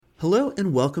Hello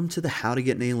and welcome to the How to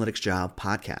Get an Analytics Job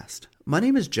podcast. My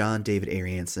name is John David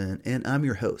Arianson and I'm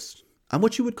your host. I'm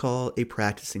what you would call a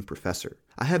practicing professor.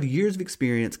 I have years of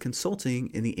experience consulting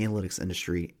in the analytics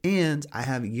industry, and I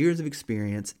have years of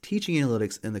experience teaching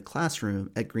analytics in the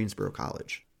classroom at Greensboro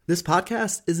College. This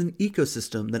podcast is an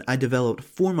ecosystem that I developed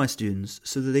for my students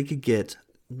so that they could get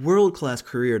world-class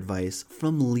career advice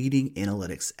from leading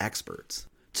analytics experts.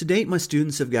 To date, my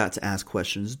students have got to ask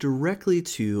questions directly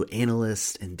to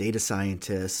analysts and data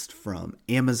scientists from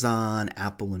Amazon,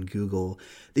 Apple, and Google.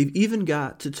 They've even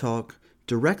got to talk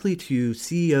directly to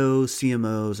CEOs,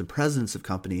 CMOs, and presidents of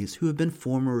companies who have been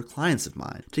former clients of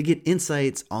mine to get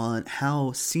insights on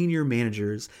how senior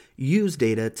managers use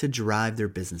data to drive their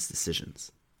business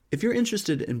decisions. If you're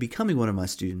interested in becoming one of my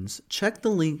students, check the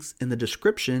links in the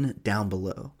description down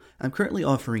below. I'm currently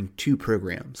offering two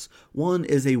programs. One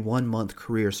is a 1-month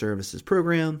career services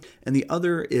program, and the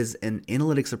other is an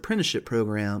analytics apprenticeship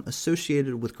program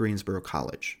associated with Greensboro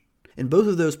College. In both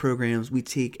of those programs, we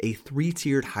take a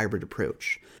 3-tiered hybrid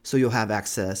approach. So you'll have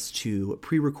access to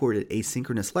pre-recorded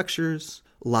asynchronous lectures,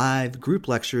 live group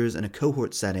lectures in a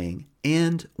cohort setting,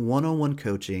 and one-on-one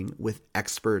coaching with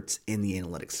experts in the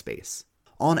analytics space.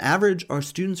 On average, our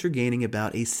students are gaining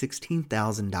about a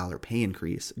 $16,000 pay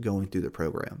increase going through the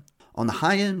program. On the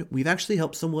high end, we've actually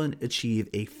helped someone achieve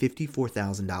a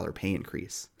 $54,000 pay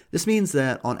increase. This means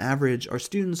that on average, our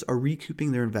students are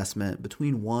recouping their investment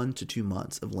between 1 to 2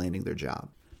 months of landing their job.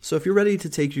 So if you're ready to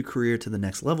take your career to the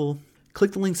next level,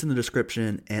 click the links in the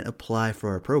description and apply for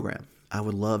our program. I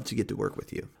would love to get to work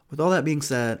with you. With all that being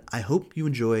said, I hope you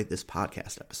enjoy this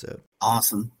podcast episode.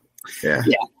 Awesome. Yeah.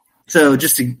 So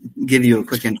just to give you a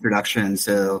quick introduction,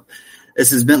 so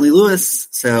this is Bentley Lewis.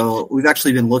 So we've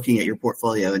actually been looking at your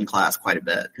portfolio in class quite a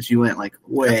bit because you went like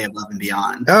way above and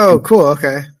beyond. Oh, cool.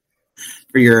 Okay.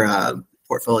 For your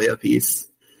portfolio piece.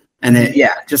 And then,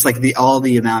 just like all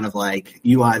the amount of like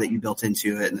UI that you built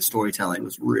into it and the storytelling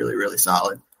was really, really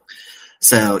solid.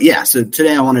 So so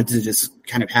today I wanted to just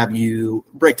kind of have you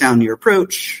break down your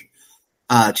approach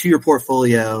to your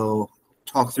portfolio,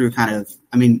 talk through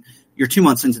you're 2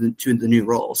 months into the new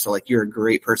role. So like you're a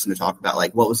great person to talk about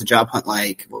like what was the job hunt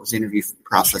like, what was the interview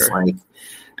process like,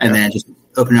 and then just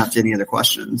open it up to any other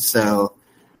questions. So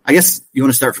I guess you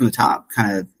want to start from the top,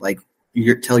 kind of like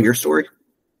tell your story.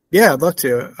 Yeah, I'd love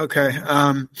to. Okay.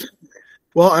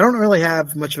 Well, I don't really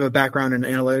have much of a background in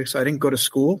analytics. I didn't go to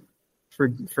school for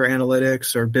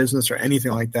analytics or business or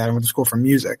anything like that. I went to school for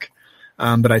music.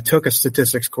 But I took a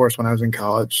statistics course when I was in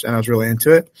college and I was really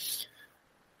into it.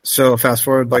 So fast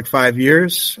forward like 5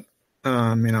 years,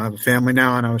 I have a family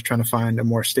now and I was trying to find a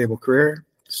more stable career.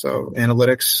 So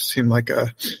analytics seemed like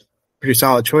a pretty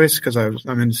solid choice because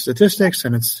I'm into statistics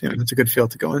and it's a good field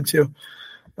to go into.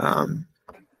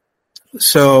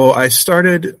 So I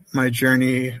started my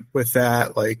journey with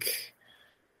that like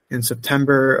in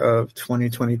September of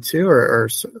 2022 or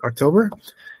October.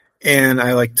 And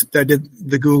I did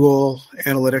the Google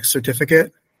Analytics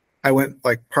certificate. I went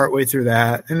like partway through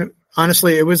that. And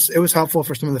honestly, it was helpful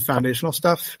for some of the foundational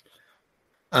stuff.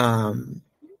 But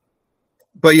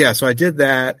so I did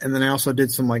that. And then I also did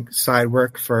some like side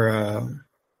work for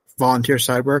volunteer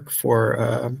side work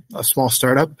for a small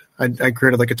startup. I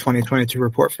created like a 2022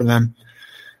 report for them,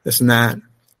 this and that.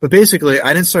 But basically,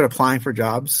 I didn't start applying for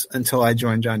jobs until I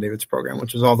joined John David's program,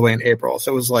 which was all the way in April.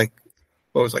 So it was like,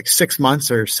 6 months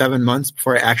or 7 months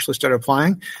before I actually started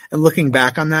applying. And looking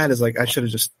back on that is like, I should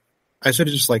have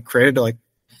just like created like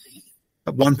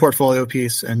one portfolio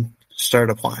piece and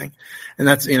started applying. And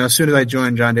that's, as soon as I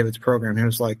joined John David's program, he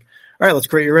was like, all right, let's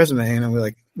create your resume. And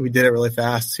we did it really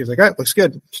fast. He was like, all right, looks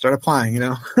good. Start applying,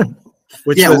 So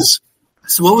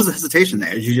what was the hesitation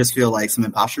there? Did you just feel like some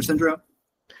imposter syndrome?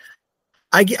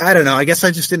 I don't know. I guess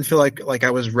I just didn't feel like I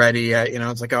was ready yet.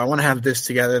 It's like, I want to have this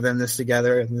together, then this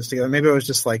together, and this together. Maybe it was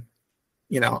just like,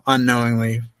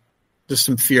 unknowingly, just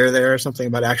some fear there or something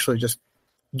about actually just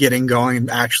getting going and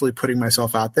actually putting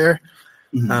myself out there.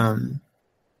 Mm-hmm.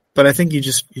 But I think you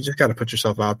just got to put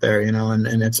yourself out there,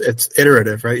 and it's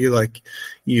iterative, right?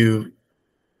 You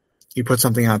put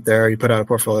something out there, you put out a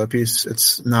portfolio piece.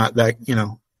 It's not that,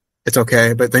 it's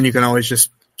okay, but then you can always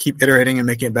just keep iterating and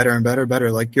making it better and better, better.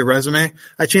 Like your resume,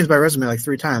 I changed my resume like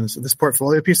 3 times. This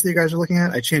portfolio piece that you guys are looking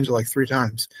at, I changed it like 3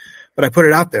 times, but I put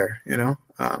it out there,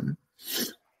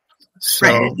 So,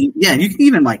 right. Yeah. And you can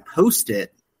even like post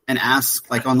it and ask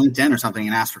like on LinkedIn or something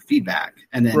and ask for feedback.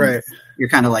 And then you're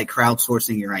kind of like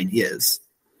crowdsourcing your ideas.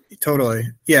 Totally.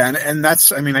 Yeah. And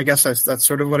that's, I guess that's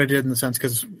sort of what I did in the sense,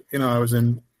 cause I was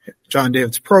in John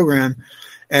David's program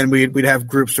and we'd have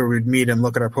groups where we'd meet and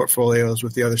look at our portfolios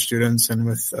with the other students and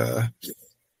with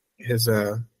his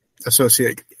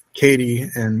associate Katie,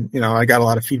 and I got a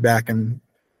lot of feedback and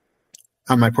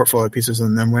on my portfolio pieces,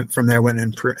 and then went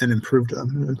and improved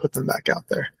them and put them back out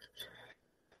there.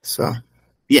 So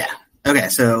yeah, okay.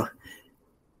 So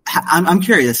I'm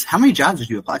curious, how many jobs did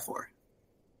you apply for?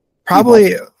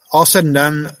 Probably all said and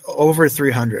done over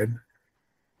 300.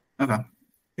 Okay.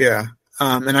 Yeah,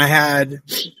 and I had,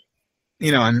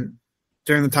 and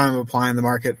during the time of applying, the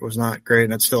market was not great,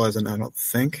 and it still isn't, I don't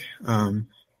think.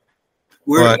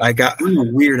 We're in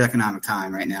a weird economic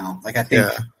time right now. Like, I think,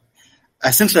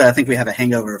 essentially, I think we have a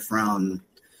hangover from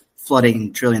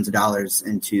flooding trillions of dollars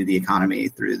into the economy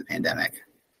through the pandemic.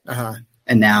 Uh-huh.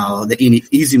 And now the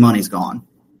easy money's gone.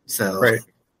 So right.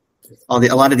 A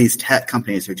lot of these tech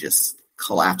companies are just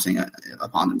collapsing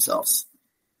upon themselves.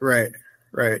 Right.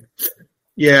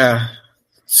 Yeah.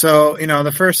 So,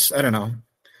 the first, I don't know.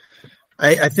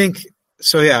 I think,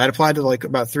 so yeah, I'd applied to like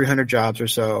about 300 jobs or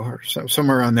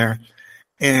somewhere around there.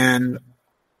 And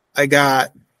I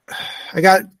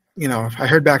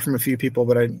heard back from a few people,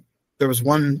 but there was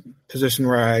one position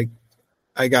where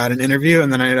I got an interview,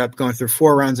 and then I ended up going through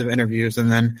 4 rounds of interviews.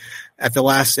 And then at the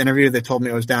last interview, they told me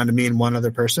it was down to me and one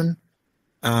other person.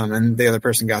 And the other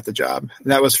person got the job.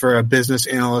 That was for a business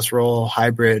analyst role,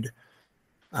 hybrid.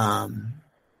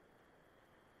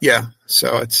 Yeah.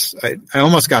 So I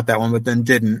almost got that one, but then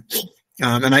didn't.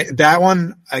 And that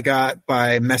one I got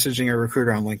by messaging a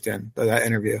recruiter on LinkedIn, that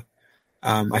interview.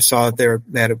 I saw that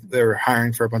they were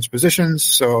hiring for a bunch of positions.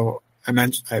 So I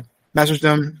messaged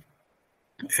him,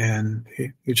 and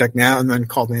he checked me out and then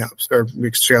called me up, or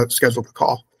we scheduled the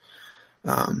call.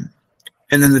 And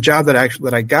then the job that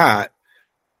I got,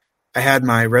 I had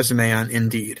my resume on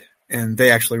Indeed, and they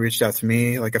actually reached out to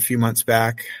me like a few months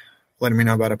back, letting me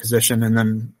know about a position. And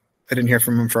then I didn't hear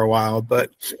from them for a while, but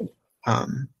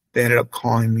they ended up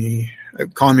calling me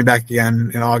back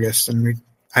again in August, and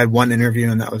I had one interview,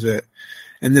 and that was it.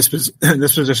 And this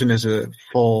position is a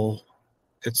full,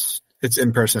 it's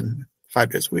in person 5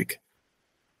 days a week.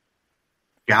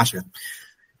 Gotcha.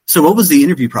 So what was the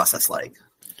interview process like?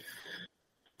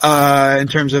 In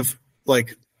terms of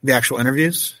like the actual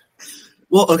interviews?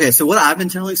 Well, okay. So what I've been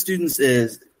telling students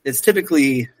is it's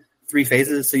typically 3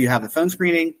 phases. So you have the phone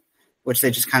screening, which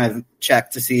they just kind of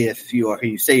check to see if you are who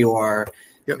you say you are.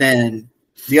 Yep. Then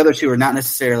the other 2 are not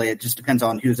necessarily, it just depends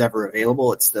on who's ever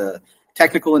available. It's the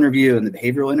technical interview and the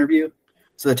behavioral interview.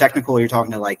 So the technical, you're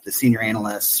talking to like the senior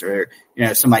analyst or,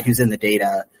 somebody who's in the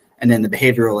data. And then the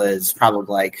behavioral is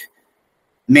probably like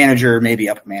manager, maybe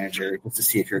upper manager, just to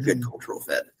see if you're a good cultural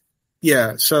fit.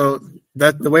 Yeah. So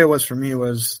the way it was for me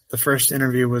was the first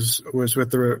interview was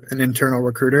with an internal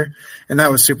recruiter, and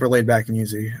that was super laid back and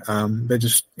easy. They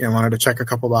just, wanted to check a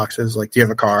couple boxes. Like, do you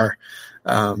have a car?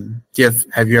 Have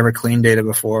you ever cleaned data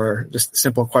before? Just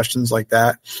simple questions like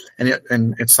that.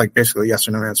 And it's like basically yes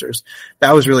or no answers.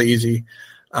 That was really easy.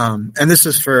 And this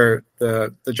is for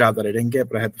the job that I didn't get,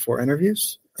 but I had the 4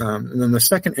 interviews. And then the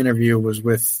second interview was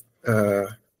with the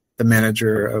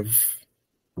manager of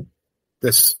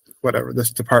this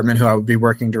department who I would be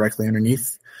working directly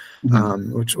underneath,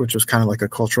 which was kind of like a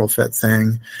cultural fit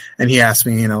thing. And he asked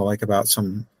me, like about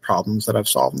some problems that I've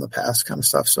solved in the past kind of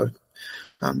stuff. So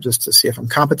just to see if I'm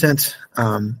competent.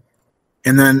 And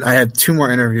then I had 2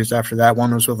 more interviews after that.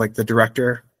 One was with like the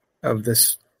director of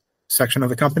this section of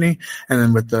the company, and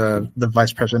then with the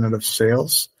vice president of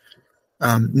sales.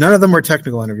 None of them were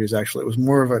technical interviews, actually. It was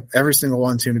more of every single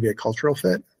one seemed to be a cultural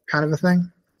fit kind of a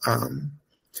thing. And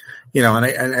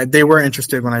they were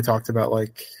interested when I talked about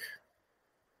like.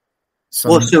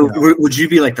 Would you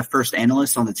be like the first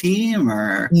analyst on the team,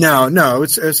 or? No,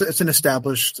 it's an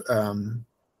established,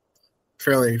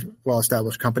 fairly well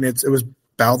established company. It was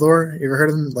Baldor. You ever heard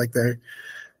of them? Like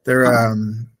they're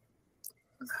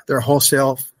a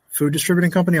wholesale food distributing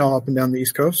company all up and down the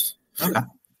East Coast. Okay.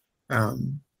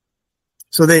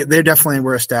 So they definitely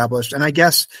were established, and I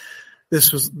guess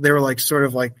they were like sort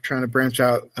of like trying to branch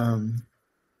out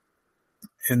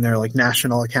in their like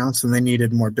national accounts, and they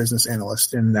needed more business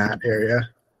analysts in that area.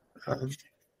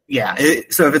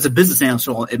 So if it's a business analyst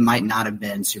role, it might not have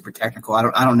been super technical. I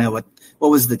don't know what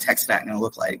was the tech stack going to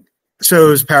look like. So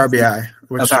it was Power BI,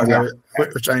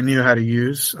 which I knew how to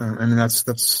use. And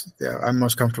that's I'm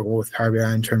most comfortable with Power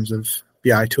BI in terms of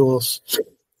BI tools.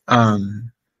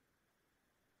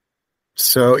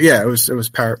 So yeah, it was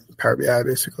Power BI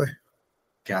basically.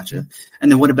 Gotcha.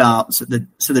 And then what about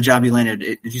the job you landed?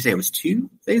 Did you say it was 2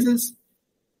 phases?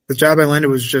 The job I landed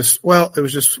was just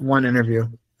one interview.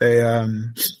 They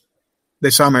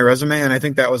saw my resume, and I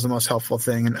think that was the most helpful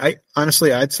thing. And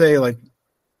I'd say like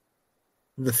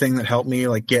the thing that helped me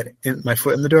like get my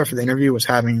foot in the door for the interview was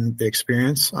having the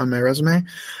experience on my resume.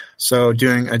 So I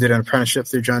did an apprenticeship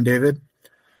through John David.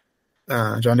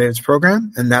 John David's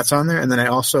program, and that's on there. And then I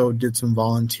also did some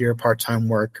volunteer part-time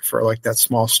work for like that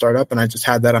small startup, and I just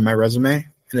had that on my resume.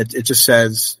 And it just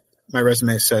says, my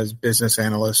resume says business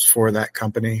analyst for that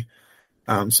company.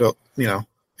 So,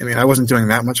 I wasn't doing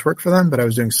that much work for them, but I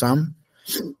was doing some.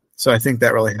 So I think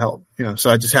that really helped, so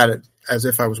I just had it as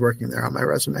if I was working there on my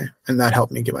resume, and that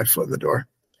helped me get my foot in the door.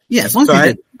 Yeah. As long as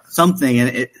you did something,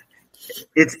 and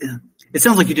it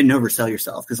sounds like you didn't oversell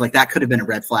yourself, because like that could have been a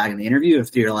red flag in the interview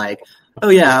if you're like, oh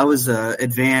yeah, I was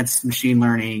advanced machine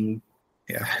learning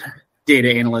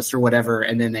data analyst or whatever,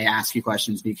 and then they ask you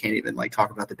questions and you can't even like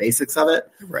talk about the basics of it.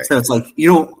 Right. So it's like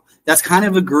that's kind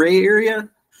of a gray area,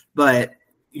 but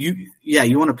you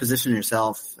want to position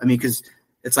yourself. I mean, because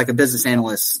it's like a business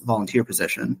analyst volunteer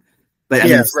position, but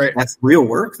that's real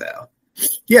work though.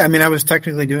 Yeah, I mean, I was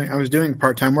doing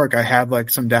part-time work. I had like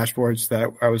some dashboards that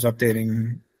I was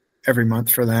updating every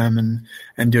month for them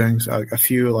and doing a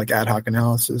few like ad hoc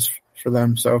analysis for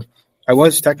them. So I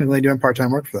was technically doing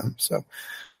part-time work for them. So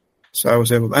I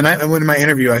was able, and when in my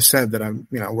interview, I said that I'm,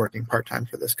 working part-time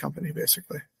for this company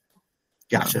basically.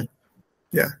 Gotcha.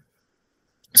 Yeah.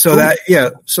 So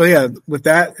with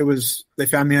that, they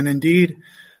found me on Indeed,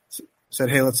 said,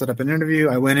 hey, let's set up an interview.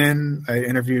 I went in, I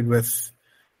interviewed with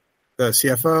the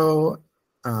CFO,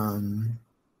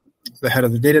 the head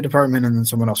of the data department, and then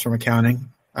someone else from accounting.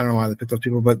 I don't know why they picked those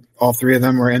people, but all three of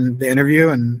them were in the interview,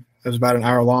 and it was about an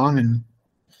hour long. And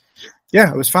yeah,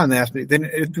 it was fun. They asked me,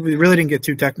 we really didn't get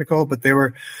too technical, but they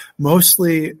were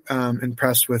mostly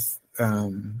impressed with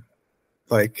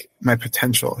like my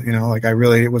potential, like I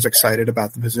really was excited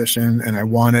about the position, and I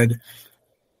wanted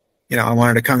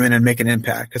to come in and make an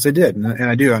impact, because I did, and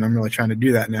I do, and I'm really trying to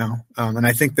do that now. And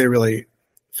I think they really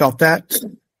felt that.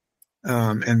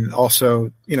 And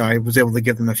also, I was able to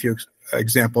give them a few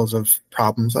examples of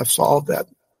problems I've solved that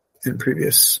in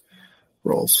previous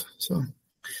roles. So,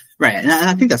 right. And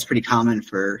I think that's pretty common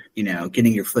for,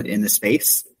 getting your foot in the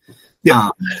space. Yeah.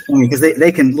 Because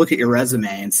they can look at your resume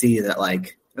and see that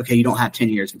like, okay, you don't have 10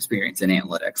 years experience in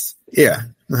analytics. Yeah.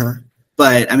 Uh-huh.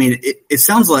 But I mean, it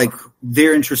sounds like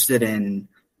they're interested in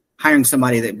hiring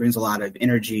somebody that brings a lot of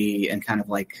energy and kind of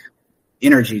like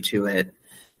energy to it.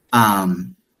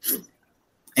 And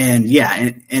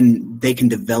they can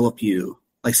develop you,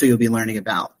 like, so you'll be learning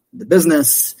about the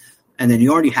business, and then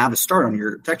you already have a start on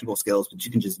your technical skills, but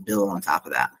you can just build on top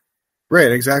of that.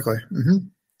 Right. Exactly. Mm-hmm.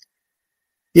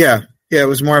 Yeah. Yeah. It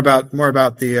was more about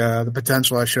the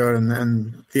potential I showed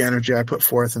and the energy I put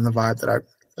forth and the vibe that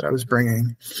I was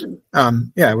bringing.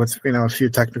 With, a few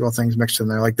technical things mixed in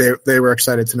there. Like they were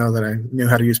excited to know that I knew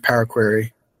how to use Power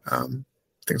Query,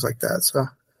 things like that. So.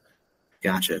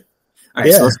 Gotcha. All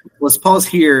right, so let's pause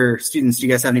here. Students, do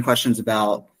you guys have any questions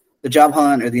about the job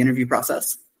hunt or the interview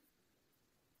process?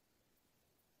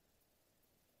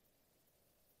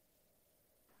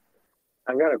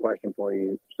 I've got a question for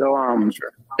you. So,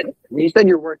 Sure. You said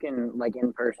you're working like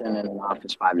in person in an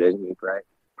office 5 days a week, right?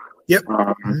 Yep.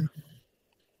 I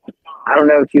don't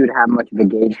know if you would have much of a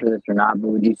gauge for this or not, but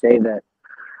would you say that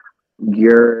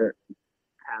your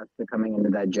path to coming into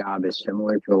that job is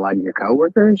similar to a lot of your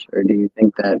coworkers, or do you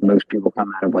think that most people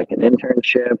come out of like an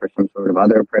internship or some sort of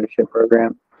other apprenticeship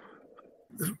program?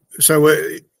 So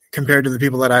compared to the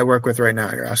people that I work with right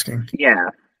now, you're asking? Yeah.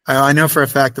 I know for a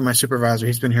fact that my supervisor,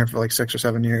 he's been here for like 6 or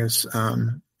 7 years.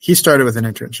 He started with an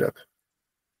internship.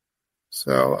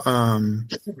 So,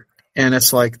 and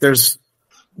it's like, there's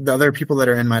the other people that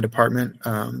are in my department.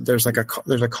 There's a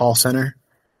call center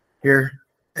here.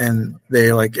 And they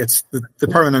it's the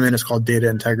department I'm in is called data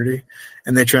integrity,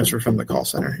 and they transfer from the call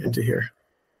center into here.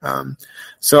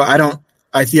 So I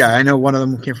know one of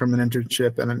them came from an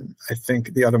internship, and I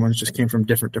think the other ones just came from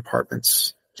different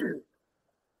departments.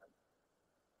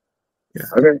 Yeah.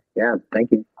 Okay. Yeah.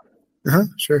 Thank you.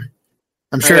 Sure.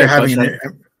 I'm sure having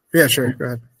yeah, sure. Go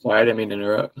ahead. Sorry, I didn't mean to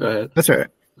interrupt. Go ahead. That's all right.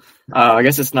 I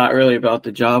guess it's not really about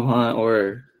the job hunt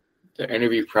or the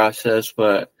interview process,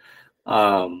 but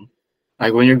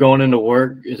like when you're going into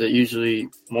work, is it usually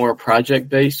more project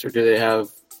based, or do they have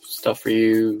stuff for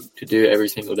you to do every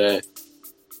single day?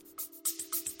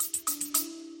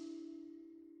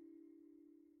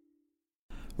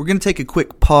 We're going to take a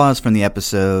quick pause from the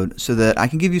episode so that I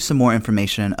can give you some more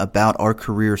information about our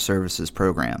career services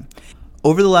program.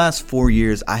 Over the last 4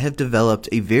 years, I have developed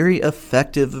a very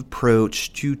effective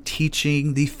approach to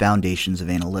teaching the foundations of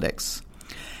analytics.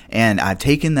 And I've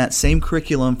taken that same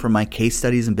curriculum from my case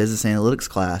studies and business analytics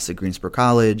class at Greensboro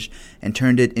College and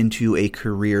turned it into a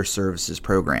career services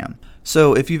program.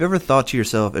 So if you've ever thought to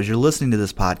yourself as you're listening to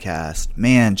this podcast,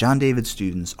 man, John David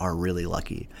students are really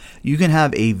lucky. You can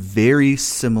have a very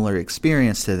similar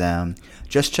experience to them.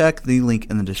 Just check the link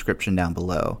in the description down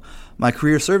below. My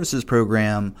career services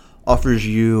program offers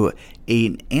you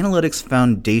an analytics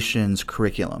foundations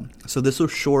curriculum. So this will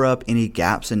shore up any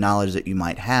gaps in knowledge that you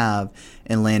might have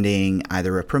in landing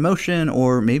either a promotion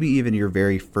or maybe even your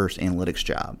very first analytics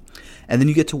job. And then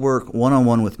you get to work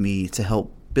one-on-one with me to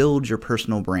help build your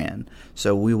personal brand.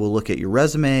 So we will look at your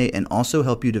resume and also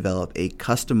help you develop a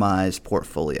customized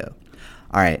portfolio.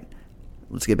 All right,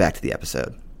 let's get back to the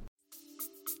episode.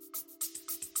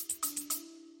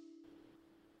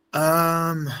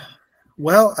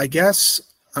 Well, I guess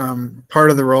part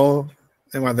of the role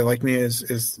and why they like me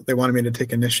is they wanted me to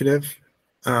take initiative.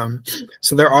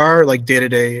 So there are like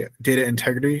day-to-day data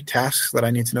integrity tasks that I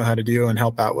need to know how to do and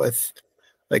help out with,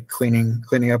 like cleaning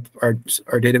up our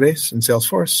database in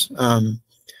Salesforce.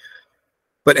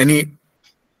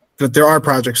 But there are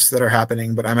projects that are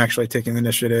happening, but I'm actually taking the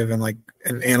initiative and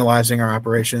analyzing our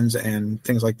operations and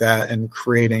things like that and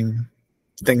creating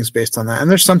things based on that.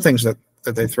 And there's some things that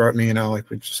they throw at me, like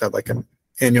we just had like an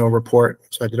annual report.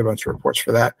 So I did a bunch of reports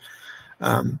for that.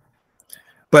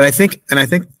 But I think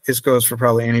this goes for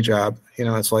probably any job,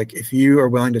 it's like, if you are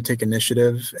willing to take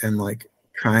initiative and like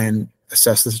try and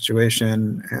assess the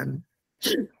situation and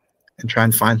try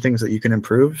and find things that you can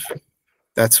improve,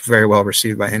 that's very well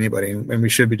received by anybody. And we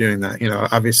should be doing that.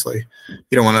 Obviously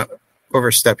you don't want to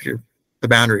overstep the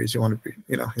boundaries. You want to be,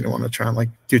 you don't want to try and like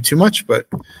do too much, but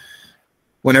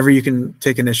whenever you can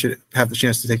take initiative, have the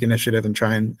chance to take initiative and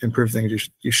try and improve things,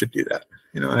 you should do that.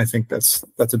 And I think that's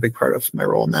a big part of my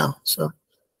role now. So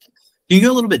can you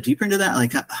go a little bit deeper into that?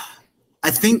 Like, I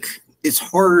think it's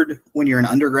hard when you're an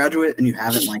undergraduate and you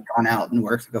haven't like gone out and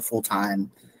worked like a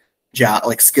full-time job,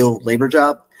 like skilled labor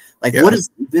job. Like, yeah. What does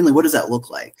that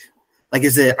look like? Like,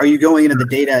 are you going into the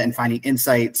data and finding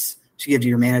insights to give to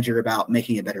your manager about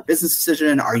making a better business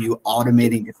decision? Are you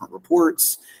automating different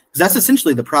reports? Because that's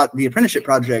essentially the apprenticeship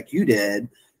project you did.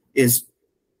 Is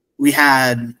we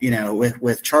had,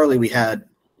 with Charlie, we had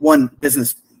one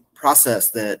business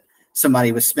process that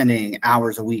somebody was spending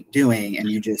hours a week doing,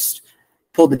 and you just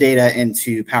pulled the data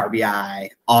into Power BI,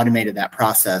 automated that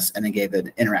process, and then gave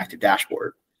an interactive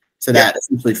dashboard. So that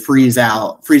essentially frees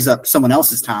up someone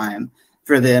else's time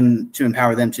for them to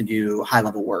empower them to do high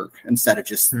level work instead of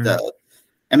just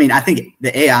I think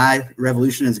the AI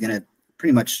revolution is going to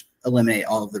pretty much eliminate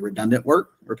all of the redundant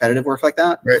work, repetitive work like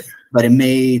that. Right. But it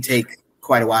may take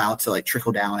quite a while to like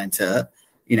trickle down into,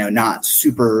 not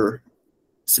super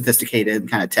sophisticated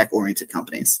kind of tech oriented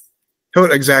companies. Oh,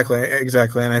 exactly.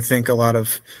 And I think a lot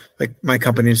of like my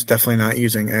company's definitely not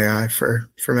using AI for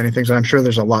many things. And I'm sure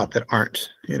there's a lot that aren't,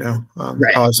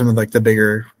 Right. Probably some of like the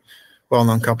bigger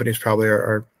well-known companies probably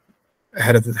are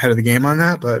ahead of the game on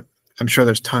that, but I'm sure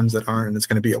there's tons that aren't, and it's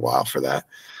going to be a while for that.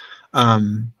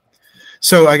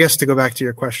 So I guess to go back to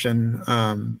your question,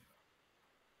 in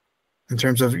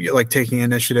terms of like taking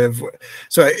initiative,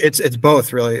 so it's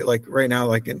both really. Like right now,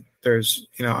 like there's,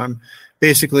 I'm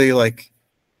basically like,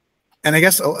 and I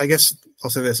guess I'll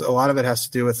say this, a lot of it has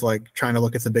to do with like trying to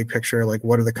look at the big picture, like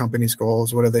what are the company's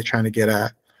goals, what are they trying to get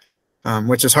at,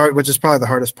 which is hard, which is probably the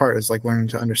hardest part, is like learning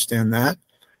to understand that,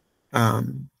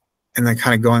 and then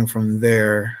kind of going from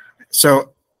there.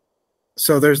 So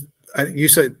there's, you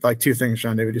said like two things,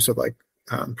 John David. You said like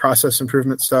process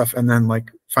improvement stuff, and then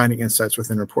like finding insights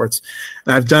within reports.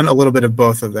 And I've done a little bit of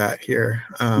both of that here.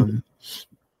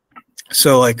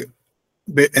 So like,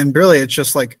 and really it's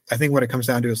just like, I think what it comes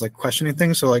down to is like questioning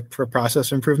things. So like for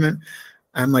process improvement,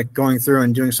 I'm like going through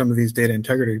and doing some of these data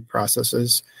integrity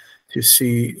processes to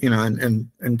see, and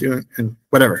doing and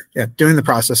whatever. Yeah. Doing the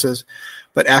processes,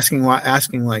 but asking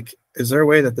like, is there a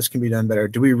way that this can be done better?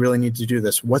 Do we really need to do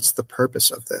this? What's the purpose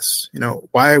of this?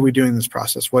 Why are we doing this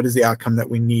process? What is the outcome that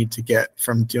we need to get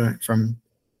from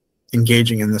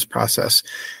engaging in this process?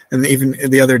 And even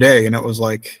the other day, it was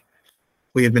like,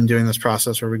 we had been doing this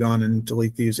process where we go on and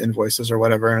delete these invoices or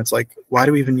whatever. And it's like, why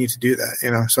do we even need to do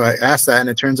that? So I asked that, and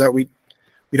it turns out we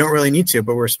don't really need to,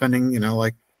 but we're spending,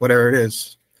 like whatever it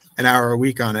is, an hour a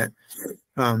week on it.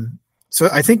 So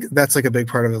I think that's like a big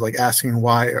part of it, like asking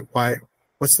why,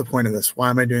 what's the point of this? Why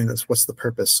am I doing this? What's the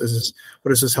purpose?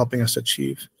 What is this helping us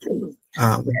achieve?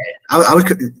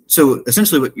 So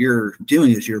essentially what you're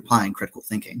doing is you're applying critical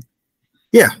thinking.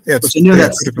 Yeah. Which I know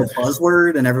that's a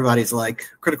buzzword, and everybody's like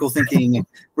critical thinking.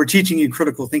 We're teaching you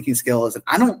critical thinking skills. And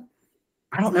I don't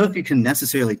know if you can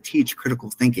necessarily teach critical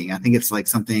thinking. I think it's like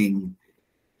something,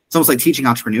 it's almost like teaching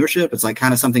entrepreneurship. It's like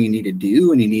kind of something you need to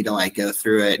do, and you need to like go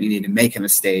through it, and you need to make a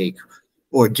mistake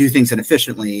or do things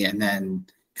inefficiently and then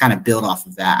kind of build off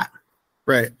of that.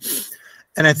 Right.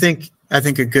 And I think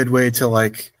a good way to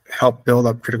like help build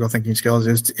up critical thinking skills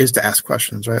is to ask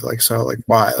questions, right? Like, so like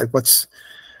why, like what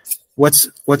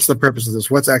what's the purpose of this?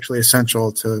 What's actually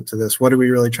essential to this? What are we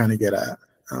really trying to get at?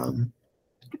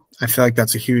 I feel like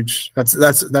that's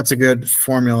a good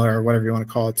formula, or whatever you want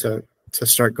to call it, to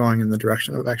start going in the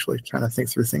direction of actually trying to think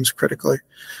through things critically.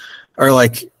 Or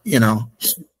like, I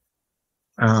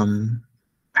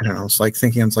don't know, it's like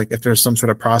thinking, it's like if there's some sort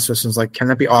of process, it's like, can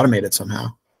that be automated somehow?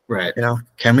 Right.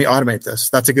 Can we automate this?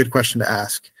 That's a good question to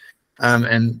ask.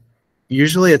 And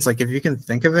usually it's like, if you can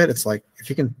think of it, it's like, if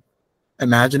you can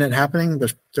imagine it happening,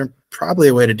 there's probably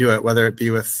a way to do it, whether it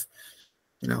be with,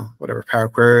 whatever, Power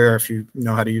Query, or if you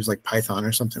know how to use like Python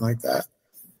or something like that.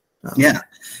 Yeah.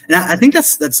 And I think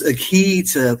that's a key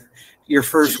to your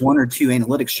first one or two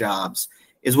analytics jobs,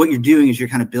 is what you're doing is you're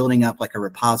kind of building up like a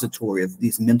repository of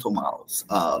these mental models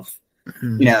of,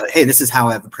 hey, this is how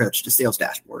I've approached a sales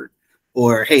dashboard,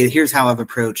 or, hey, here's how I've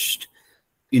approached,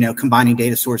 combining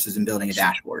data sources and building a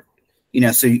dashboard,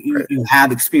 so you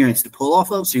have experience to pull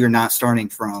off of. So you're not starting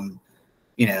from,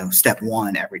 step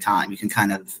one every time. You can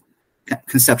kind of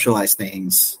conceptualize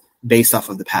things based off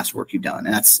of the past work you've done.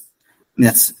 And that's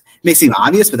it may seem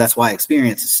obvious, but that's why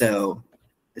experience is so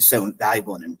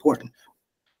valuable and important.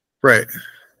 Right.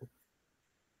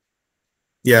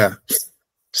 Yeah.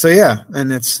 So yeah,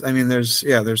 and there's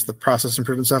the process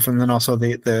improvement stuff, and then also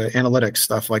the analytics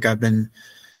stuff. Like I've been,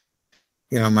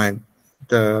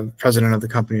 the president of the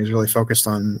company is really focused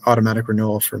on automatic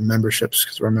renewal for memberships,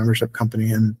 because we're a membership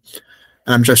company, and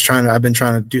I've been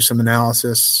trying to do some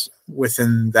analysis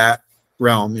within that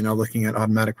realm, looking at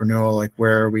automatic renewal, like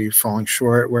where are we falling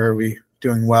short, where are we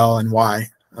doing well, and why.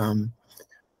 And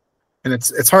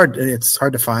it's hard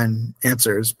to find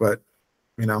answers, but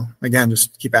again,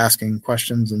 just keep asking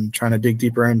questions and trying to dig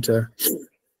deeper into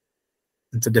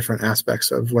different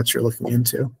aspects of what you're looking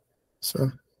into.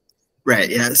 So right,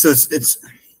 yeah. So it's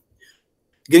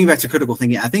getting back to critical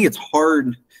thinking. I think it's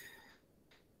hard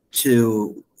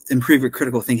to improve your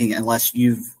critical thinking unless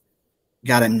you've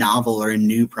got a novel or a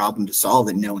new problem to solve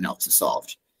that no one else has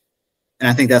solved. And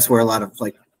I think that's where a lot of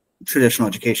like traditional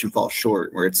education falls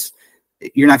short, where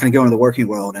you're not going to go into the working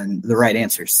world and the right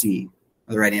answer is C,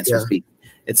 or the right answer is B.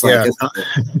 It's like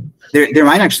there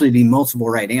might actually be multiple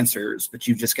right answers, but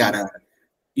you've got to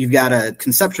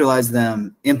conceptualize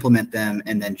them, implement them,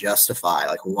 and then justify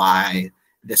like why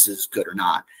this is good or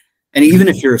not. And even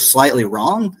if you're slightly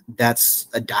wrong, that's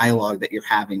a dialogue that you're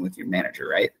having with your manager,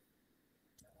 right?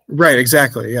 Right.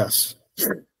 Exactly. Yes.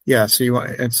 Yeah. So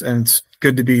it's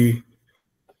good to be,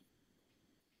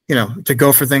 to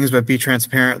go for things, but be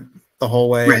transparent the whole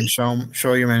way, right, and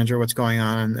show your manager what's going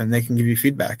on, and they can give you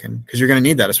feedback, and because you're going to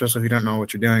need that, especially if you don't know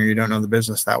what you're doing or you don't know the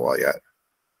business that well yet.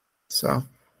 So,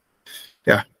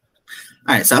 yeah.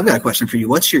 All right. So I've got a question for you.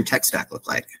 What's your tech stack look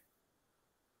like?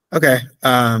 Okay.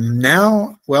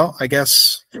 Now, well, I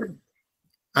guess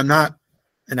I'm not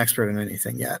an expert in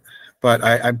anything yet, but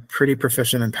I'm pretty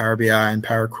proficient in Power BI and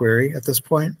Power Query at this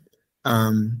point.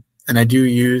 And I do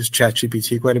use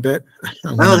ChatGPT quite a bit.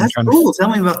 Oh, that's cool. Tell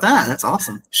me about that. That's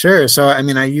awesome. Sure. So, I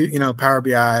mean, I use, Power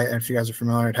BI, and if you guys are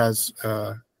familiar, it has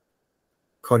a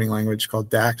coding language called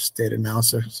DAX, Data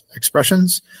Analysis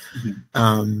Expressions.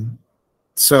 Mm-hmm.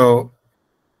 So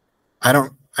I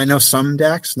know some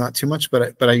DAX, not too much,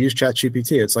 but I use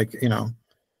ChatGPT. It's like,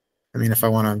 if I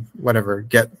want to,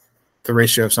 get the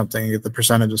ratio of something, get the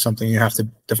percentage of something, you have to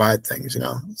divide things,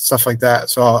 stuff like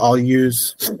that. So I'll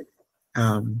use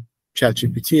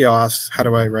ChatGPT. I'll ask, how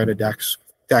do I write a DAX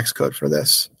code for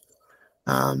this?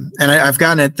 And I've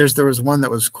gotten it. There was one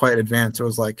that was quite advanced. It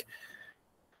was like,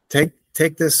 take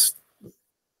this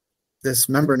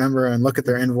member number and look at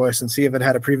their invoice and see if it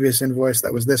had a previous invoice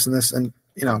that was this and this. And,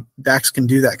 DAX can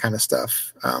do that kind of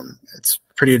stuff. It's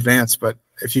pretty advanced, but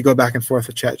if you go back and forth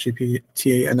with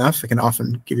ChatGPT enough, it can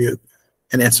often give you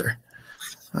an answer.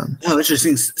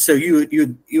 Interesting. So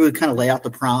you would kind of lay out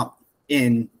the prompt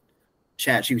in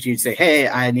ChatGPT. You'd say, hey,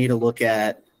 I need to look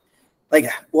at,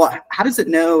 how does it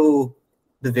know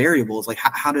the variables? Like,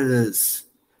 how does,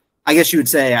 I guess you would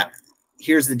say,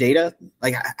 here's the data.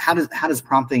 Like, how does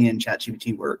prompting in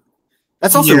ChatGPT work?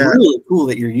 That's also really cool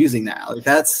that you're using that. Like,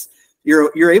 that's,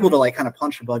 you're able to like kind of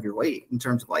punch above your weight in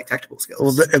terms of like technical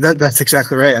skills. Well, that's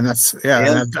exactly right. And that's,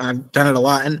 and I've done it a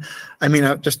lot. And I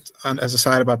mean, just as a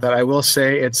side about that, I will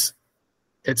say it's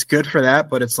good for that,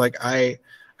 but it's like, I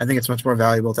think it's much more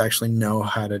valuable to actually know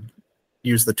how to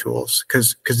use the tools.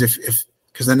 Cause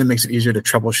then it makes it easier to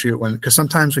troubleshoot because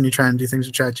sometimes when you try and do things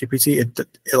with ChatGPT, it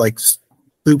like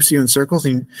loops you in circles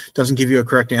and doesn't give you a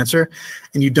correct answer.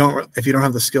 And if you don't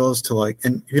have the skills to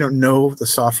and if you don't know the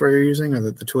software you're using or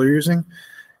the tool you're using,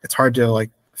 it's hard to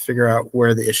figure out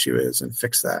where the issue is and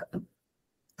fix that.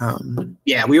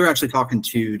 We were actually talking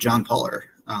to John Puller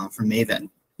from Maven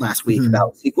last week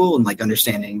about SQL and like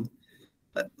understanding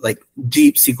like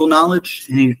deep SQL knowledge.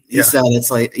 And he said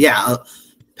it's like,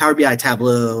 Power BI,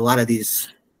 Tableau, a lot of these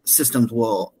systems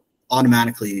will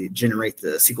automatically generate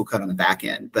the SQL code on the back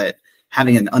end, but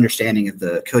having an understanding of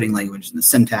the coding language and the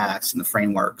syntax and the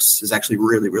frameworks is actually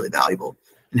really, really valuable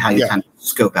in how you kind of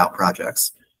scope out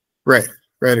projects. Right,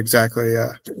 exactly,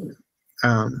 yeah.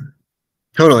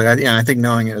 Totally, I think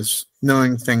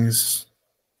knowing things,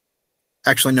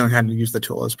 actually knowing how to use the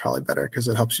tool is probably better because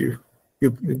it helps you'll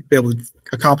be able to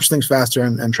accomplish things faster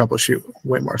and troubleshoot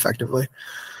way more effectively.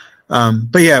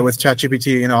 But yeah, with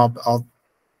ChatGPT,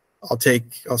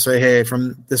 I'll say, hey,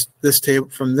 from this table,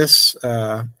 from this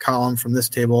column, from this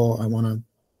table, I want to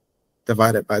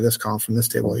divide it by this column from this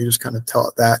table. You just kind of tell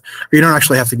it that. Or you don't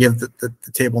actually have to give the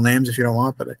table names if you don't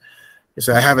want, but you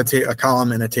say I have a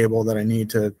column in a table that I need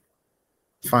to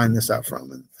find this out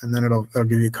from, and then it'll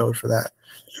give you code for that.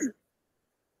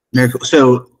 Very cool.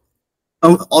 So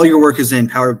all your work is in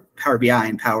Power BI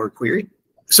and Power Query?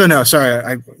 So no,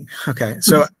 sorry. Okay.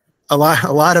 So a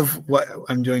lot of what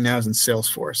I'm doing now is in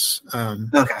Salesforce.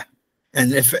 Okay.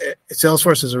 And if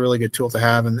Salesforce is a really good tool to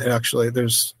have, and it actually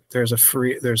there's a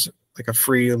free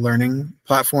learning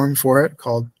platform for it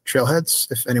called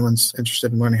Trailheads. If anyone's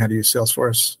interested in learning how to use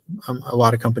Salesforce, a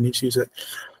lot of companies use it.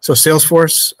 So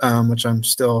Salesforce, which I'm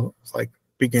still like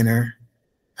beginner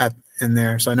in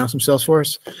there. So I know some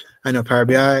Salesforce. I know Power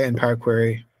BI and Power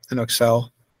Query. I know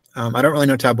Excel. I don't really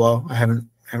know Tableau. I haven't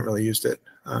really used it.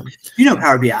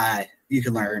 Power BI, you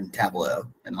can learn Tableau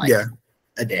in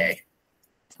a day.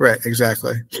 Right,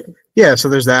 exactly. Yeah, so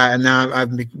there's that, and now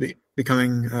I've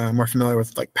becoming more familiar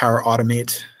with like Power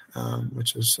Automate,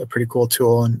 which is a pretty cool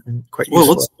tool and quite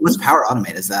useful. Well, what's Power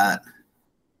Automate? Is that?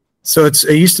 So it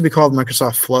used to be called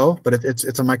Microsoft Flow, but it's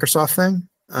a Microsoft thing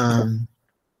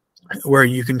where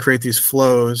you can create these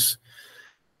flows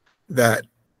that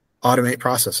automate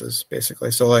processes, basically.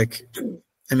 So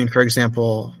for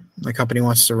example, my company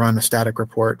wants to run a static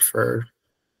report for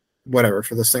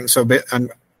this thing. So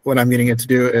what I'm getting it to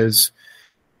do is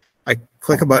I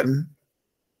click a button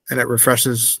and it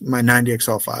refreshes my 90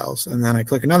 Excel files. And then I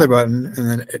click another button and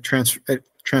then it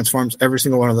transforms every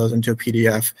single one of those into a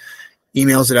PDF,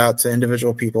 emails it out to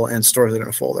individual people, and stores it in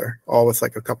a folder, all with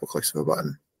like a couple clicks of a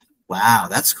button. Wow,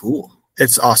 that's cool.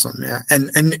 It's awesome, yeah.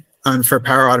 And for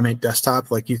Power Automate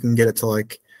Desktop, like you can get it to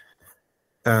like,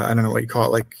 I don't know what you call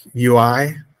it, like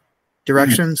UI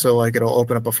direction. Mm-hmm. So like it'll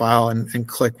open up a file and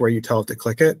click where you tell it to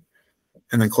click it,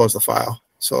 and then close the file.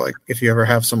 So like if you ever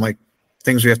have some like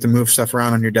things where you have to move stuff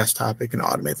around on your desktop, it can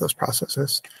automate those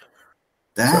processes.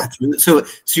 So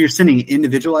you're sending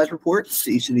individualized reports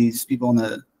to each of these people on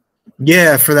the.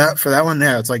 Yeah, for that one,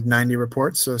 it's like 90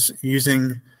 reports. So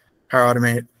using Power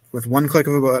Automate with one click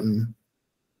of a button,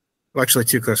 well, actually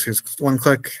 2 clicks, because one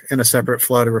click in a separate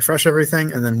flow to refresh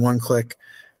everything, and then one click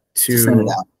to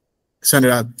send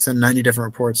it out, send 90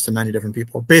 different reports to 90 different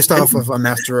people based off of a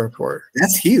master report.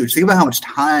 That's huge. Think about how much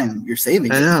time you're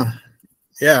saving. I know.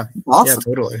 Yeah. Awesome.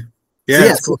 Yeah, totally.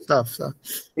 Yeah, it's cool stuff. So.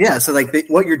 Yeah, so like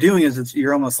what you're doing is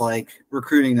you're almost like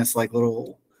recruiting this like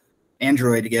little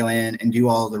Android to go in and do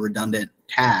all the redundant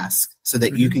tasks so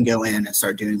that you can go in and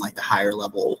start doing like the higher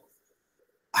level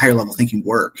thinking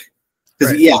work.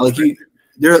 Because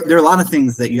there are a lot of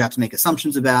things that you have to make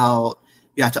assumptions about.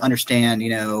 You have to understand,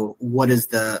 what is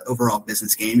the overall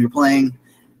business game you're playing,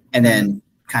 and then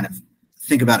kind of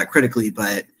think about it critically.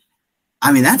 But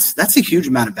I mean, that's a huge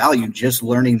amount of value just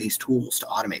learning these tools to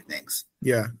automate things.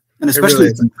 Yeah, and especially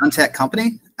as a non-tech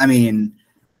company. I mean,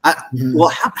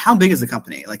 how big is the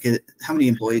company? Like, how many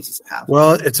employees does it have?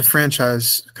 Well, it's a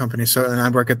franchise company. So, and I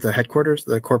work at the headquarters,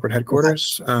 the corporate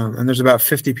headquarters. Okay. And there's about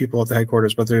 50 people at the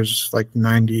headquarters, but there's like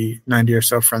 90 or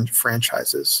so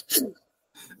franchises.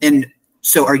 And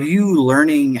so are you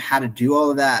learning how to do all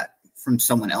of that from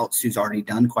someone else who's already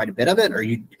done quite a bit of it, or are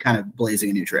you kind of blazing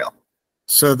a new trail?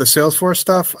 So the Salesforce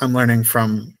stuff, I'm learning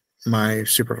from my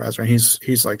supervisor, and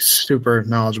he's like super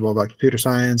knowledgeable about computer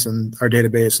science and our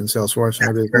database and Salesforce and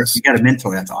everything. You got a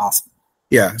mentor. That's awesome.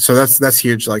 Yeah. So that's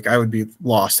huge. Like I would be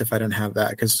lost if I didn't have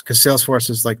that, because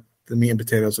Salesforce is like the meat and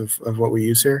potatoes of what we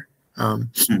use here. But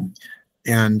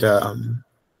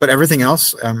everything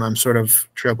else, I'm sort of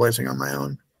trailblazing on my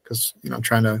own. Because I'm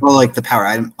trying to. Well, like the Power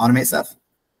Automate stuff.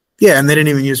 Yeah, and they didn't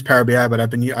even use Power BI, but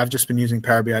I've just been using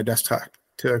Power BI Desktop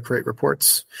to create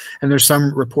reports. And there's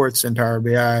some reports in Power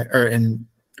BI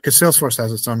because Salesforce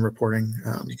has its own reporting.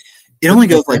 It only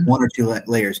goes like 1 or 2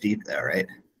 layers deep, though, right?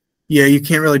 Yeah, you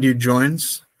can't really do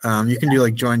joins. You can do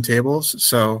like join tables.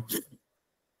 So,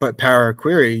 but Power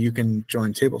Query, you can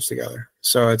join tables together.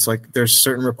 So it's like there's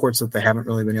certain reports that they haven't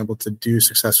really been able to do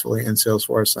successfully in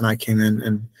Salesforce, and I came in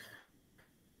and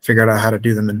figured out how to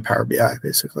do them in Power BI,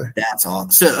 basically. That's all.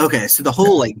 So the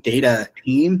whole like data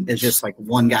team is just like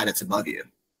one guy that's above you.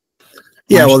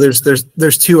 Yeah, well,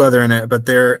 there's two other in it, but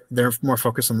they're more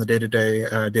focused on the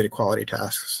day-to-day data quality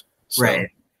tasks. So. Right.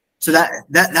 So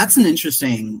that's an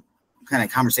interesting kind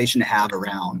of conversation to have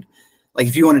around, like,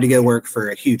 if you wanted to go work for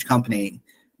a huge company,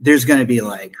 there's going to be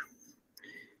like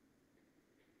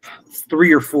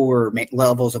 3 or 4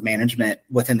 levels of management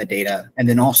within the data. And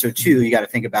then also too, you got to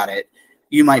think about it.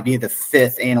 You might be the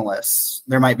 5th analyst.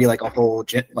 There might be like a whole,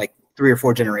 like 3 or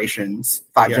 4 generations,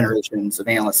 5 generations of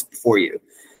analysts before you.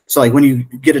 So like when you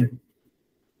get an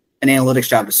analytics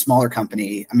job at a smaller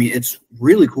company, I mean, it's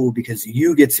really cool because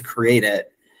you get to create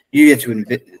it. You get to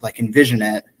envision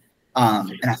it.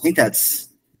 And I think that's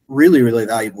really, really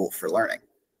valuable for learning.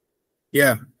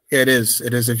 Yeah, it is.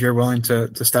 It is if you're willing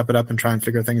to step it up and try and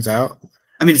figure things out.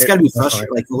 I mean, it's got to be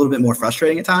frustrating, like a little bit more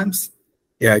frustrating at times.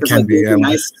 Yeah, it can be. It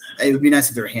would be nice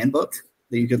if they're handbooked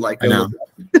that you could like go I know.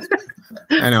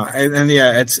 I know. And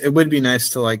yeah, it would be nice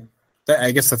to like,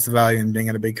 I guess that's the value in being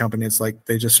at a big company. It's like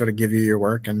they just sort of give you your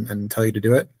work and tell you to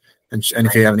do it. And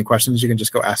if you have any questions, you can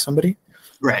just go ask somebody.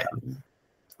 Right.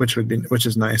 Which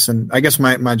is nice. And I guess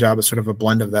my job is sort of a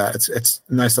blend of that. It's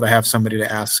nice that I have somebody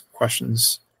to ask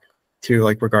questions to,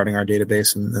 like regarding our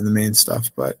database and the main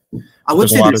stuff. But I would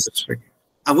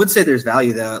say there's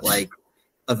value though, like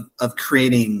of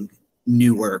creating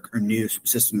new work or new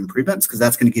system improvements, because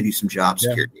that's going to give you some job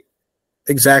security.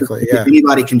 Exactly. If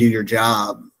anybody can do your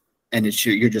job, and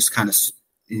you're just kind of,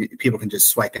 people can just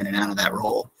swipe in and out of that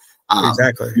role.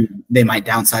 Exactly. They might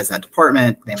downsize that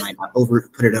department. They might not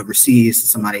put it overseas to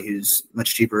somebody who's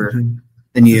much cheaper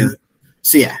than you. Mm-hmm.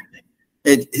 So yeah,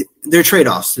 there are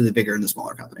trade-offs to the bigger and the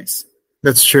smaller companies.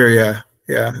 That's true. Yeah.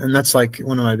 Yeah. And that's like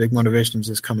one of my big motivations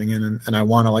is coming in and I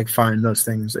want to like find those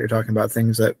things that you're talking about,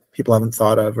 things that people haven't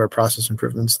thought of, or process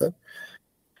improvements that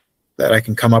I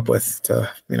can come up with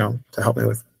to help me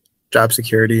with job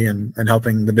security and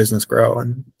helping the business grow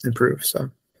and improve. So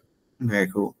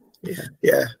very cool. Yeah.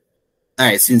 Yeah. All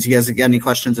right. Since you guys have got any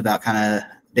questions about kind of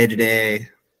day to day,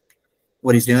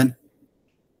 what he's doing?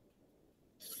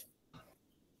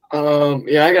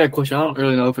 Yeah, I got a question. I don't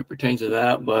really know if it pertains to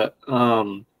that, but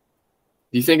do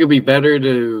you think it'd be better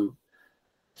to,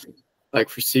 like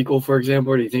for SQL, for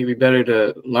example, or do you think it'd be better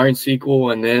to learn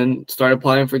SQL and then start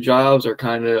applying for jobs, or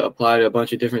kind of apply to a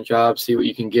bunch of different jobs, see what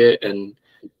you can get, and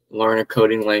learn a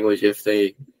coding language if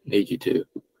they need you to?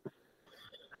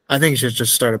 I think you should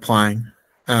just start applying,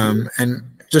 and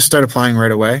just start applying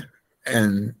right away,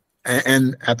 and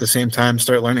at the same time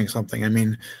start learning something. I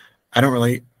mean, I don't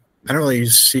really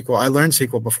use SQL. I learned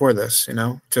SQL before this,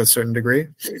 to a certain degree.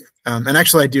 And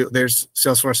actually I do.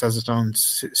 Salesforce has its own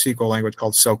SQL language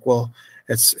called SOQL.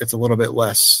 It's a little bit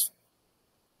less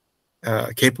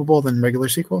capable than regular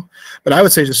SQL, but I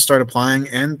would say just start applying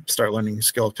and start learning a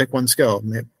skill. Pick one skill,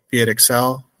 be it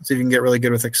Excel. See if you can get really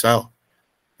good with Excel,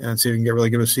 and see if you can get really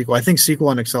good with SQL. I think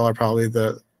SQL and Excel are probably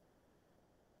the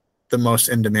most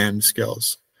in-demand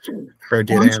skills for a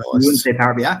data analyst. You wouldn't say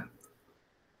Power BI?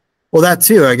 Well, that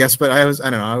too, I guess, but I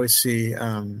always see,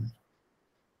 I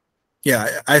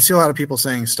see a lot of people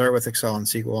saying start with Excel and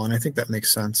SQL, and I think that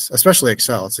makes sense, especially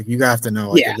Excel. It's like you have to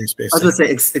know at least basic. I was going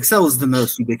to say Excel is the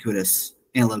most ubiquitous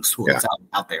analytics tool that's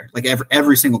out there. Like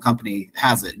every single company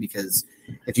has it, because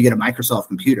if you get a Microsoft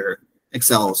computer,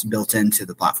 Excel is built into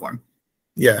the platform.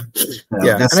 Yeah, that's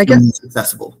and I guess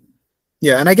accessible.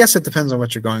 Yeah, and I guess it depends on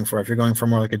what you're going for. If you're going for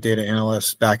more like a data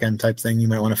analyst back-end type thing, you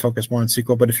might want to focus more on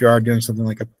SQL. But if you are doing something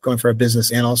like going for a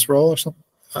business analyst role or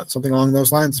something along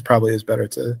those lines, it probably is better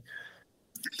to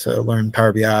learn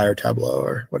Power BI or Tableau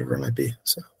or whatever it might be.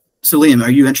 So Liam,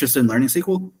 are you interested in learning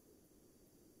SQL?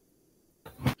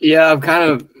 Yeah, I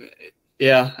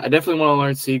definitely want to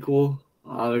learn SQL.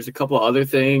 There's a couple other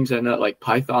things I know, like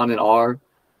Python and R,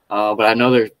 but I know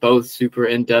they're both super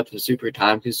in-depth and super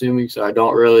time-consuming, so I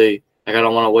don't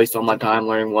want to waste all my time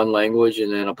learning one language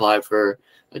and then apply for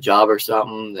a job or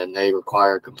something. Then they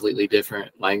require a completely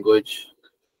different language.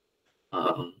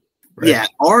 Right. Yeah,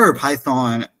 R or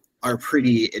Python are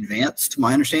pretty advanced, to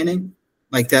my understanding.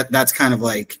 Like that's kind of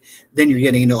like, then you're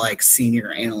getting into like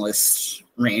senior analyst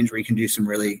range where you can do some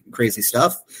really crazy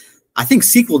stuff. I think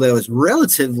SQL though is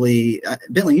relatively,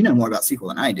 Bentley, you know more about SQL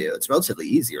than I do. It's relatively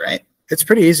easy, right? It's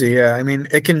pretty easy, yeah. I mean,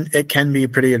 it can be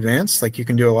pretty advanced. Like you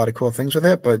can do a lot of cool things with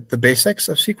it, but the basics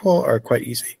of SQL are quite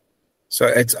easy.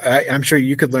 So I'm sure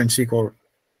you could learn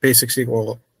basic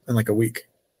SQL in like a week,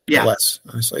 or less.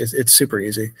 Honestly, it's super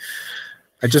easy.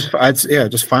 Just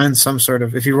find some sort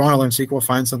of, if you want to learn SQL,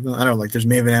 find something. I don't know, like there's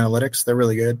Maven Analytics. They're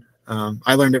really good.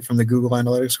 I learned it from the Google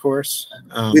Analytics course.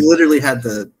 We literally had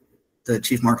the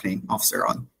chief marketing officer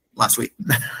on. last week.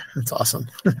 That's awesome.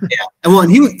 Yeah. And well,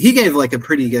 and he gave like a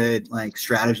pretty good like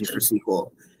strategy for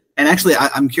SQL. And actually,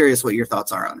 I'm curious what your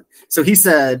thoughts are on it. So he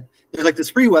said there's like this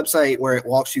free website where it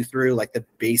walks you through like the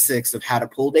basics of how to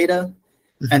pull data.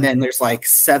 And then there's like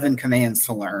 7 commands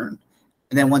to learn.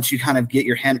 And then once you kind of get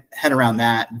your head around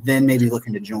that, then maybe look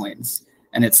into joins.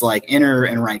 And it's like enter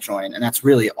and right join. And that's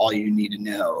really all you need to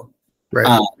know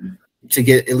to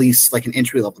get at least like an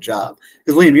entry level job.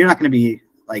 Because William, you're not going to be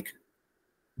like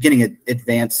getting an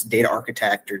advanced data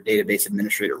architect or database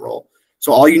administrator role.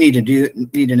 So all you need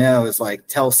to know is like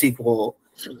tell SQL,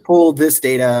 pull this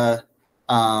data,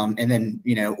 and then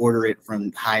order it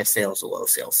from highest sales to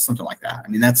lowest sales, something like that. I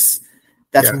mean that's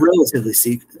relatively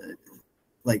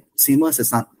seamless.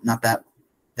 It's not that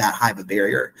high of a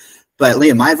barrier. But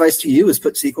Liam, my advice to you is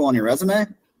put SQL on your resume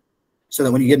so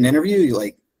that when you get an interview,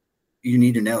 you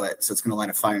need to know it. So it's going to light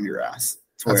a fire in your ass.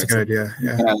 That's a good idea.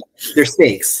 Yeah. There's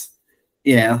stakes,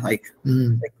 like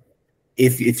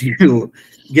if you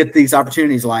get these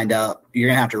opportunities lined up, you're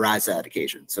going to have to rise to that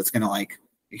occasion. So it's going to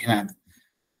kind of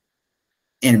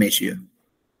animate you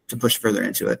to push further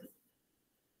into it.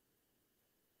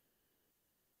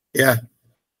 Yeah.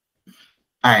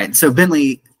 All right. So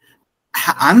Bentley,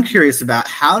 I'm curious about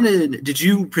how did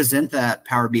you present that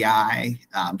Power BI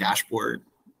dashboard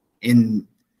in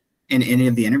any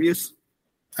of the interviews?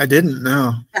 I didn't.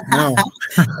 No.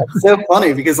 It's so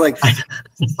funny because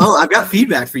I've got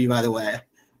feedback for you, by the way.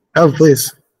 Oh,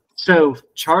 please. So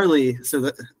Charlie,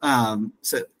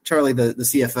 Charlie, the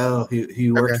CFO who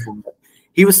you worked for,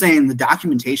 he was saying the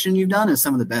documentation you've done is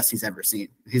some of the best he's ever seen.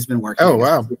 He's been working. Oh,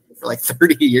 wow. For like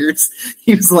 30 years.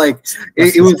 He was like,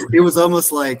 it was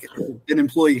almost like an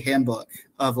employee handbook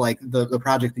of like the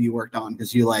project that you worked on,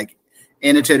 because you like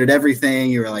annotated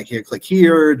everything. You were like, here, click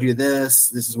here, do this.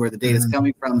 This is where the data is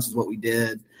coming from. This is what we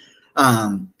did.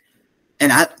 And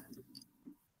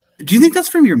do you think that's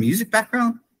from your music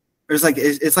background? Or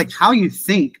it's like how you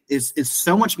think is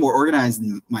so much more organized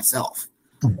than myself.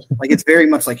 Like it's very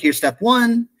much like here's step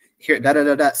 1, here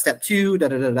step 2,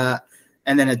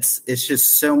 and then it's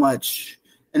just so much,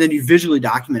 and then you visually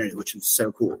documented it, which is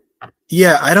so cool.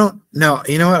 Yeah, I don't know.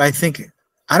 You know what? I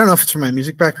don't know if it's from my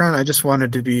music background. I just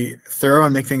wanted to be thorough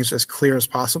and make things as clear as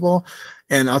possible.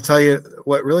 And I'll tell you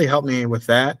what really helped me with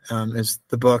that is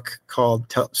the book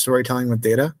called Storytelling with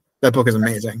Data. That book is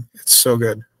amazing. It's so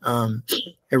good.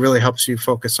 It really helps you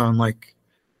focus on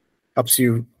helps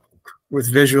you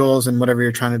with visuals and whatever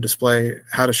you're trying to display,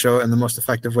 how to show it in the most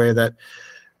effective way that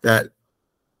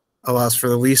allows for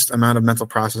the least amount of mental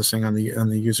processing on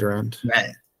the user end.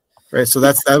 Right. So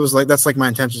that's my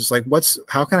intention. It's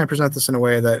how can I present this in a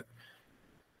way that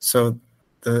so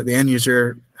the end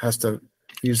user has to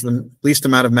use the least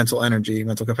amount of mental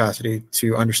capacity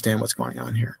to understand what's going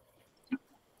on here.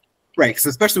 Right. Because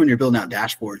especially when you're building out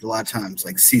dashboards, a lot of times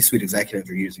like C-suite executives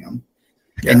are using them,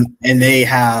 yeah. and they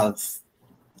have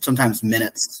sometimes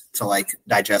minutes to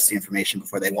digest the information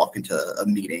before they walk into a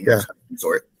meeting of some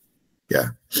sort. Yeah.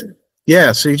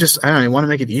 Yeah. So you want to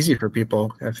make it easy for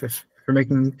people. If you're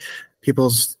making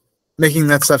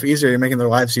that stuff easier, you're making their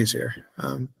lives easier.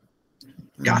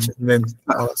 Gotcha. And then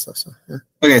all that stuff. So, yeah.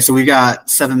 Okay. So we got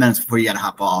 7 minutes before you got to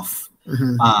hop off.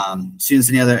 Students,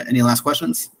 any last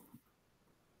questions?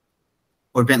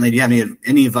 Or Bentley, do you have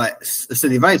any advice? So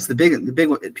the advice, the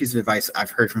big piece of advice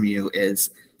I've heard from you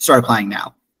is start applying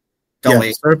now. Don't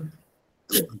wait.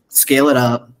 Scale it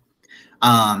up.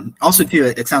 Also, too,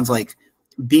 it sounds like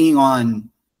being on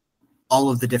all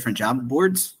of the different job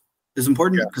boards is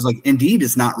important, because Indeed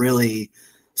is not really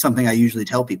something I usually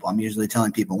tell people. I'm usually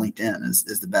telling people LinkedIn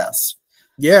is the best.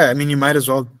 Yeah, I mean, you might as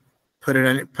well put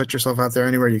yourself out there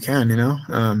anywhere you can.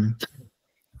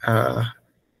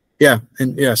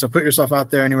 So put yourself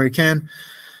out there anywhere you can.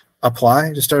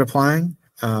 Apply. Just start applying.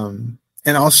 And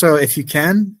also, if you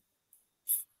can,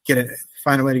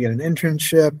 find a way to get an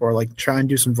internship or try and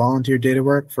do some volunteer data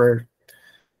work for,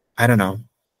 I don't know,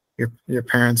 your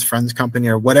parents' friends' company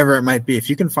or whatever it might be. If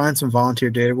you can find some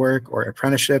volunteer data work or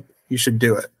apprenticeship, you should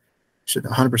do it. You should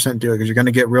 100% do it, because you're going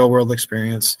to get real world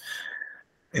experience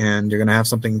and you're going to have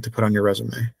something to put on your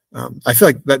resume. I feel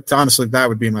like that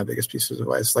would be my biggest piece of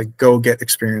advice. Go get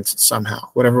experience somehow,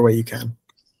 whatever way you can.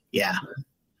 Yeah.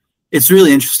 It's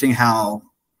really interesting how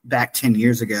back 10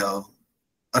 years ago,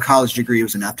 a college degree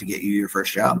was enough to get you your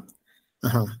first job.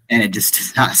 And it just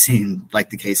does not seem like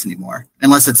the case anymore,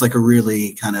 unless it's a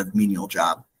really kind of menial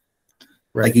job.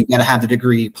 Right. You got to have the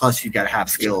degree, plus you got to have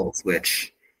skills,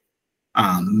 which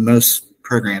most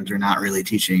programs are not really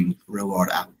teaching real world.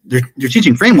 They're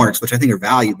teaching frameworks, which I think are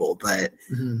valuable, but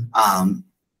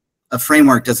a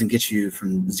framework doesn't get you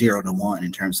from 0 to 1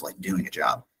 in terms of doing a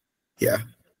job. Yeah.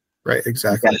 Right. You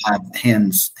Exactly. got to have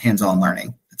hands-on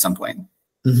learning at some point.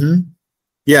 Mm-hmm.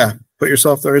 Yeah. Throw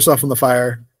yourself in the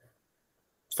fire.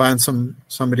 Find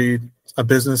a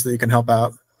business that you can help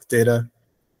out with data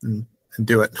and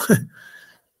do it.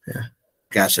 Yeah.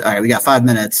 Gotcha. All right. We got 5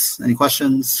 minutes. Any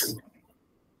questions?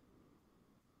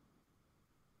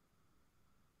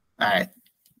 All right.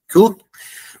 Cool.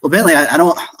 Well, Bentley, I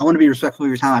want to be respectful of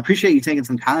your time. I appreciate you taking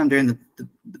some time during the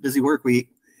busy work week.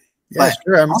 Yeah, But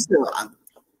sure. I'm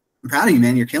proud of you,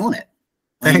 man. You're killing it.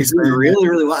 Like, Thanks, you're doing man. really,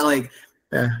 really well. Like,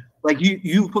 Yeah. like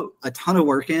you put a ton of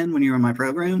work in when you were in my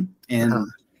program, and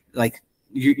like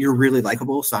you're really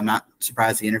likable. So I'm not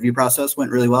surprised the interview process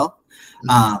went really well.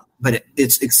 But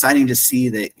it's exciting to see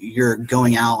that you're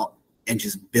going out and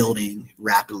just building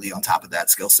rapidly on top of that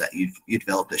skill set you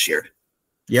developed this year.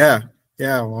 Yeah.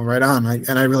 Yeah. Well, right on.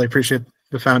 I really appreciate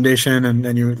the foundation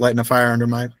and you lighting a fire under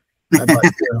my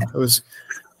butt.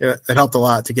 It helped a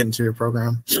lot to get into your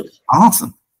program.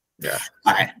 Awesome. Yeah.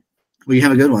 All right. Well, you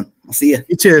have a good one. I'll see you.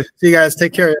 You too. See you guys.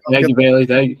 Take care. Thank you, Bailey.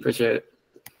 Thank you. Appreciate it.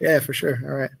 Yeah, for sure.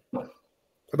 All right.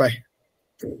 Bye-bye.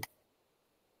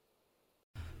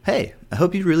 Hey, I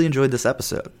hope you really enjoyed this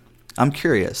episode. I'm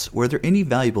curious, were there any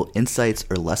valuable insights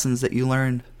or lessons that you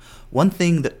learned? One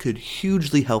thing that could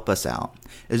hugely help us out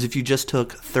is if you just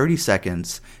took 30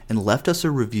 seconds and left us a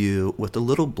review with a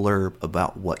little blurb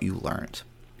about what you learned.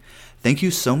 Thank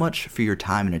you so much for your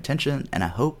time and attention, and I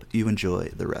hope you enjoy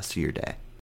the rest of your day.